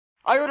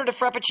I ordered a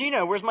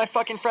frappuccino. Where's my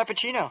fucking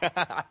frappuccino?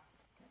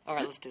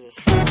 Alright, let's do this.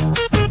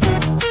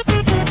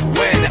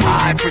 When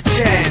I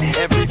pretend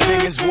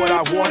everything is what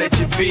I want it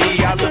to be,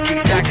 I look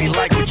exactly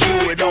like what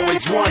you had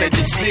always wanted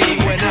to see.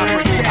 When I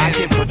pretend I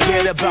can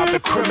forget about the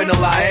criminal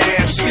I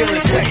am, stealing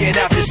second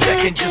after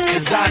second just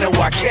cause I know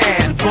I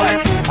can.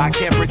 But I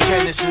can't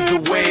pretend this is the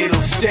way it'll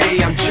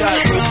stay. I'm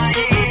just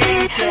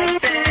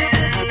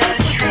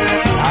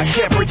I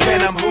can't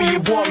pretend I'm who you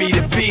want me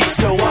to be,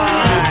 so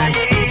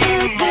I'm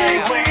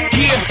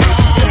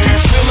if you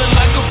feeling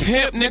like a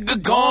pimp,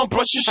 nigga, go on,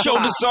 brush your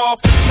shoulders off.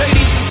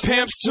 Ladies is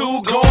pimps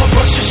too, go on,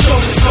 brush your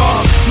shoulders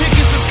off.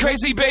 Niggas is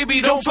crazy,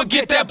 baby, don't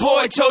forget that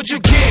boy told you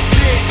get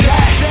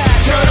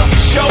that. Turn up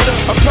your shoulders.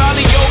 I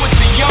probably owe it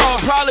to y'all,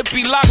 probably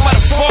be locked by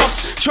the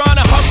force. Trying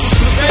to hustle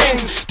some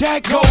things, that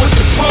go with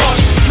the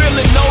Porsche.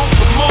 Feeling no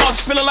remorse,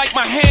 feeling like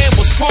my hand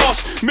was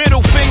forced.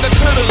 Middle finger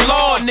to the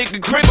law, nigga,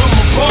 grip on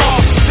my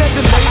balls. Said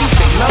the ladies,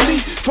 they love me,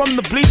 from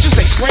the bleachers,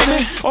 they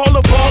screaming. All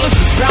the ballers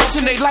is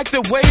bouncing, they like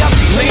the way I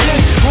be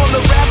leaning. All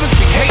the rappers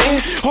be hating,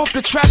 off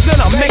the track that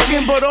I'm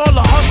making. But all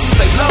the hustlers,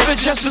 they love it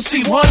just to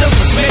see one of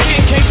us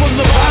making. Came from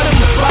the bottom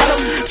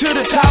to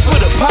the top of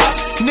the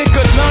pops.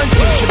 Nigga,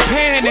 London,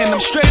 Japan, and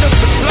I'm straight up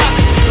the block.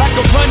 Like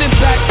a running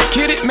back,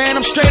 get it, man,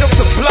 I'm straight up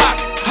the block.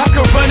 I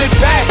can run it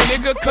back,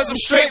 nigga, cause I'm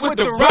straight with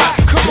the rock.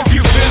 If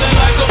you feeling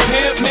like a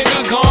pimp, nigga,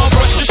 go on,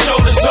 brush your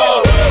shoulders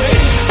off.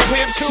 Ladies is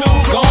pimps too,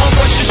 go on,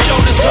 brush your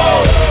shoulders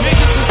off.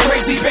 Niggas is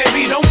crazy,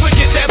 baby, don't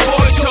forget that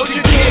boy told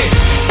you get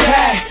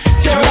that.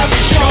 Turn up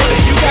your shoulder,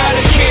 you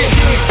gotta get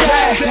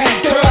that.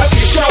 Turn up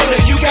your shoulder,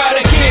 you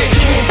gotta get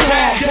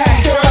that.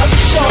 Turn up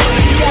your shoulder,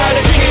 you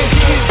gotta get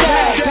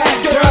that.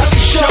 Turn up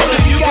your shoulder,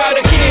 you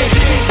gotta get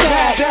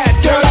that.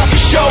 Turn up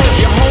your shoulder.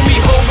 Your homie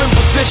hove in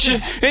position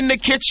in the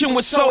kitchen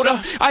with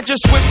soda. I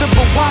just whipped up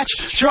a watch,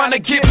 trying to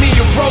get me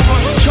a rover.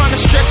 Trying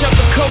to stretch out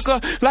the coca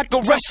like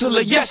a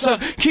wrestler, yes sir.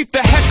 Keep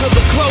the heck of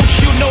the close,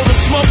 you know the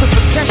smoke is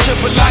a tension.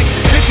 But like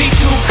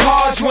 52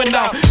 cars went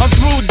out, I'm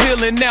through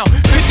dealing now.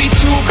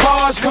 52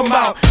 cars come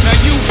out, now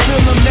you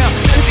feel them now.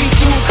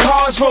 52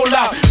 cars roll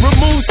out,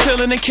 remove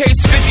ceiling in case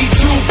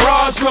 52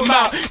 bras come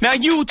out. Now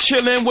you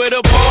chillin' with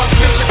a boss,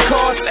 bitch of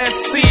course, at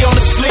sea on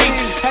the sleeve.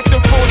 At the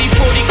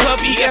 40/40 club,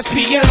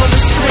 ESPN on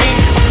the screen.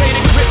 I play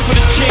the grip for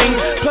the jeans,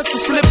 plus the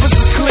slippers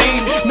is clean.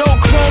 No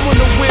chrome on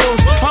the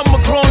wheels, I'm a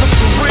grown-up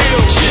for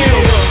real,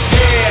 chill.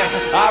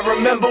 yeah, I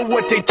remember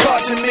what they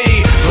taught to me.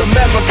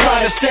 Remember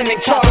condescending,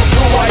 taught them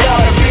who I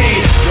ought to be.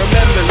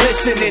 Remember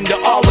listening to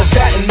all of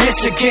that and this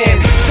again.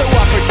 So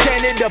I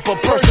pretended up a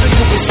person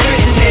who was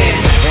fitting in.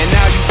 And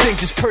now you think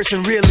this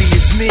person really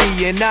is me,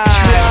 and I'm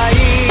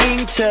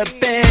Trying to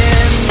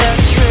bend the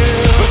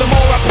truth, but the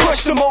more I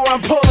push, the more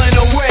I'm pulling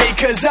away.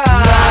 Cause I'm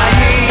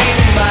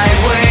lying my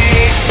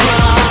way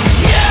from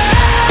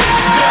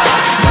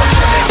you.